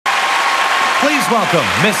Please welcome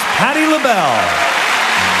Miss Patti LaBelle.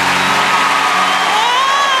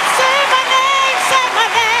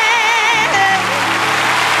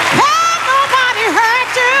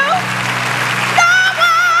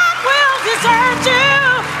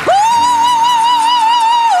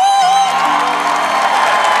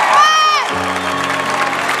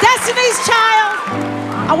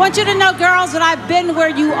 I want you to know, girls, that I've been where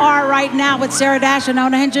you are right now with Sarah Dash and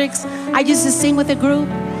Ona Hendricks. I used to sing with a group.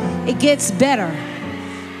 It gets better.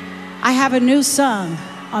 I have a new song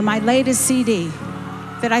on my latest CD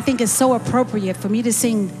that I think is so appropriate for me to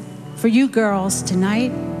sing for you girls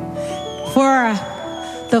tonight, for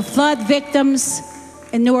the flood victims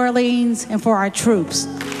in New Orleans, and for our troops.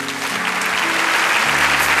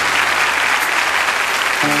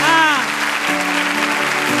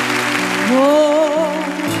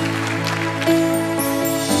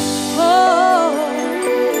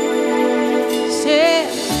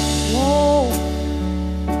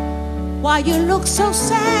 Why you look so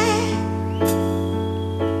sad?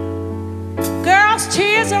 Girls,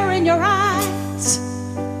 tears are in your eyes.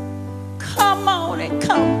 Come on and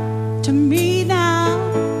come to me now.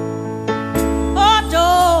 Oh,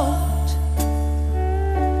 don't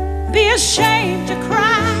be ashamed to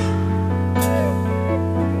cry.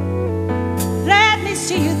 Let me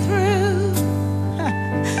see you through.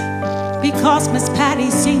 Because Miss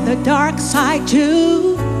Patti's seen the dark side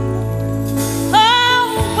too.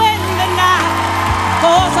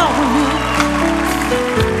 On you.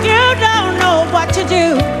 You don't know what to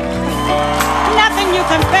do. Nothing you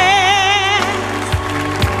confess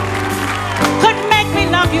could make me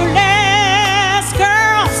love you less.